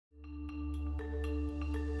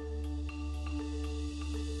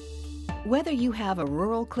Whether you have a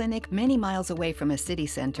rural clinic many miles away from a city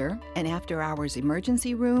center, an after-hours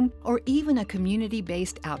emergency room, or even a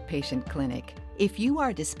community-based outpatient clinic, if you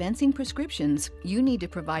are dispensing prescriptions, you need to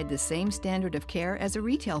provide the same standard of care as a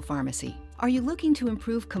retail pharmacy. Are you looking to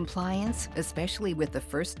improve compliance, especially with the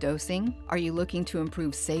first dosing? Are you looking to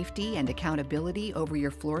improve safety and accountability over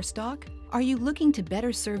your floor stock? Are you looking to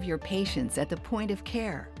better serve your patients at the point of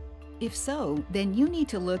care? If so, then you need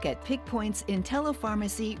to look at PickPoint's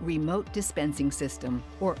IntelliPharmacy Remote Dispensing System,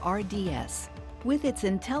 or RDS. With its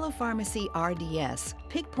IntelliPharmacy RDS,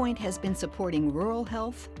 PickPoint has been supporting rural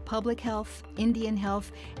health, public health, Indian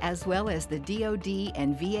health, as well as the DoD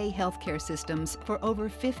and VA healthcare systems for over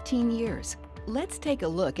 15 years. Let's take a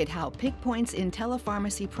look at how PickPoint's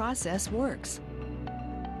IntelliPharmacy process works.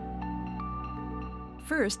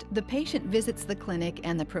 First, the patient visits the clinic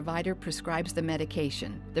and the provider prescribes the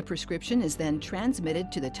medication. The prescription is then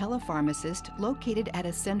transmitted to the telepharmacist located at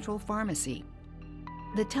a central pharmacy.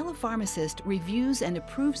 The telepharmacist reviews and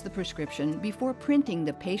approves the prescription before printing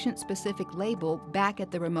the patient-specific label back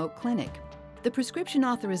at the remote clinic. The prescription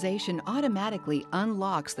authorization automatically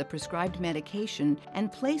unlocks the prescribed medication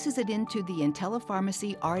and places it into the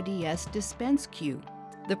IntelliPharmacy RDS dispense queue.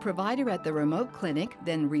 The provider at the remote clinic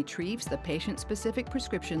then retrieves the patient-specific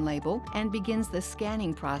prescription label and begins the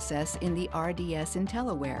scanning process in the RDS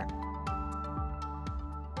IntelliWare.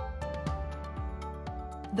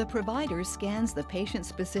 The provider scans the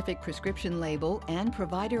patient-specific prescription label and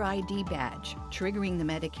provider ID badge, triggering the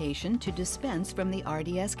medication to dispense from the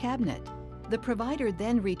RDS cabinet. The provider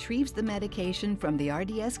then retrieves the medication from the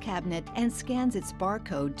RDS cabinet and scans its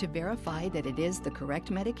barcode to verify that it is the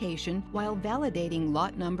correct medication while validating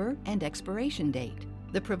lot number and expiration date.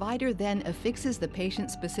 The provider then affixes the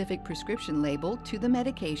patient-specific prescription label to the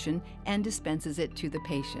medication and dispenses it to the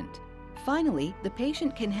patient. Finally, the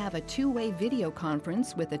patient can have a two-way video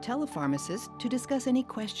conference with a telepharmacist to discuss any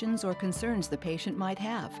questions or concerns the patient might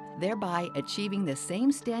have, thereby achieving the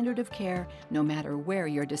same standard of care no matter where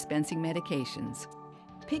you're dispensing medications.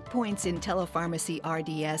 PickPoint's IntelliPharmacy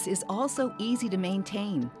RDS is also easy to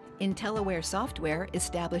maintain. IntelliWare software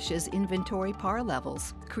establishes inventory par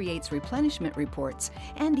levels, creates replenishment reports,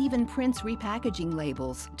 and even prints repackaging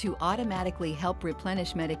labels to automatically help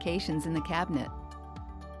replenish medications in the cabinet.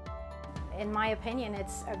 In my opinion,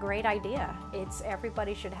 it's a great idea.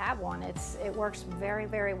 Everybody should have one. It works very,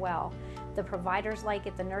 very well. The providers like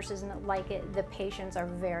it, the nurses like it, the patients are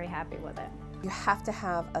very happy with it. You have to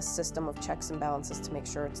have a system of checks and balances to make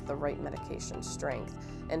sure it's the right medication strength.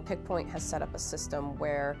 And PickPoint has set up a system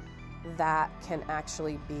where that can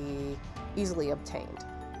actually be easily obtained.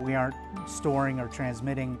 We aren't storing or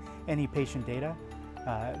transmitting any patient data,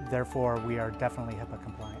 therefore we are definitely HIPAA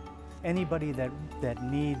compliant. Anybody that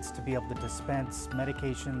needs to be able to dispense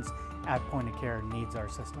medications at point of care needs our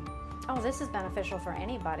system. Oh, this is beneficial for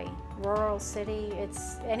anybody. Rural, city,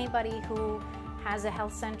 it's anybody who has a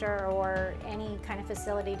health center or any kind of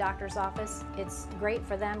facility, doctor's office. It's great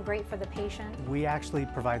for them, great for the patient. We actually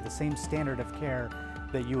provide the same standard of care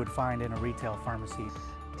that you would find in a retail pharmacy.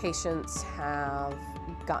 Patients have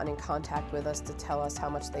gotten in contact with us to tell us how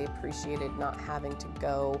much they appreciated not having to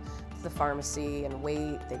go to the pharmacy and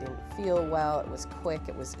wait. They didn't feel well, it was quick,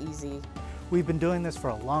 it was easy. We've been doing this for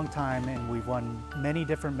a long time and we've won many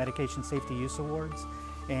different medication safety use awards,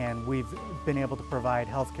 and we've been able to provide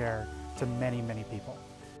health care to many, many people.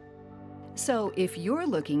 So if you're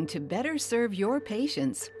looking to better serve your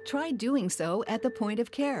patients, try doing so at the point of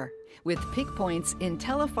care with PickPoint's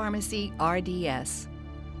IntelliPharmacy RDS.